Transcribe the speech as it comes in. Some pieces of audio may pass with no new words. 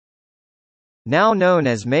Now known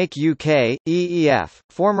as Make UK, EEF,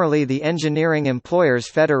 formerly the Engineering Employers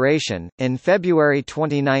Federation, in February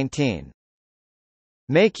 2019.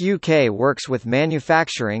 Make UK works with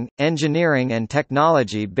manufacturing, engineering and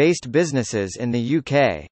technology-based businesses in the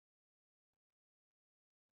UK.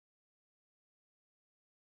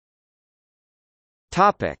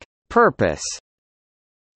 Topic: Purpose.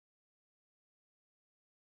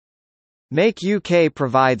 Make UK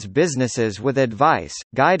provides businesses with advice,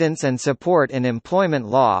 guidance and support in employment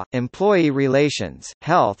law, employee relations,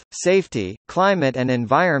 health, safety, climate and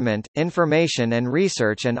environment, information and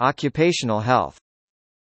research and occupational health.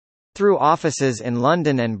 Through offices in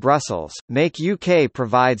London and Brussels, Make UK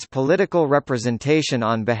provides political representation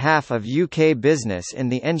on behalf of UK business in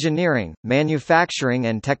the engineering, manufacturing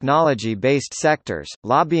and technology-based sectors,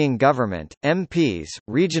 lobbying government, MPs,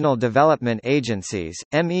 regional development agencies,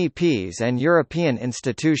 MEPs and European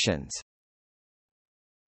institutions.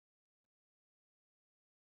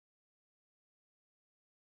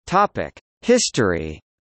 History.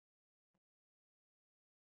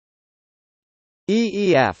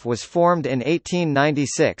 EEF was formed in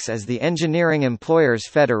 1896 as the Engineering Employers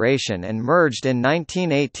Federation and merged in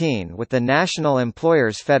 1918 with the National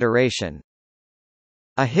Employers Federation.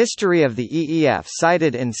 A history of the EEF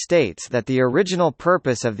cited in states that the original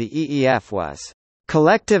purpose of the EEF was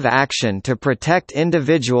collective action to protect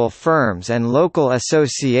individual firms and local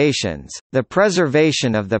associations, the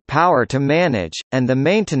preservation of the power to manage, and the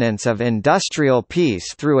maintenance of industrial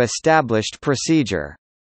peace through established procedure.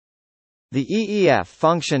 The EEF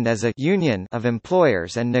functioned as a union of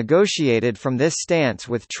employers and negotiated from this stance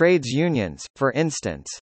with trades unions, for instance.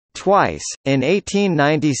 Twice, in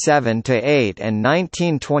 1897–8 and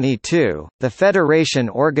 1922, the Federation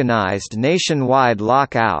organized nationwide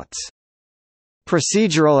lockouts.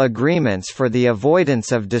 Procedural agreements for the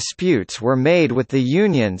avoidance of disputes were made with the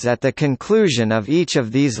unions at the conclusion of each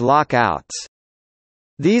of these lockouts.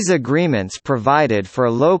 These agreements provided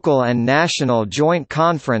for local and national joint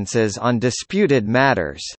conferences on disputed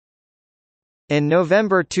matters. In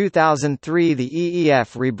November 2003 the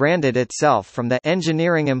EEF rebranded itself from the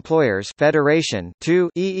Engineering Employers Federation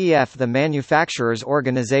to EEF, the Manufacturers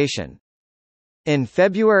Organization. In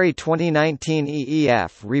February 2019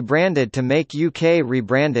 EEF rebranded to Make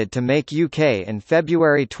UK in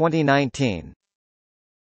February 2019.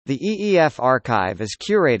 The EEF archive is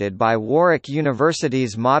curated by Warwick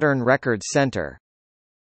University's Modern Records Centre.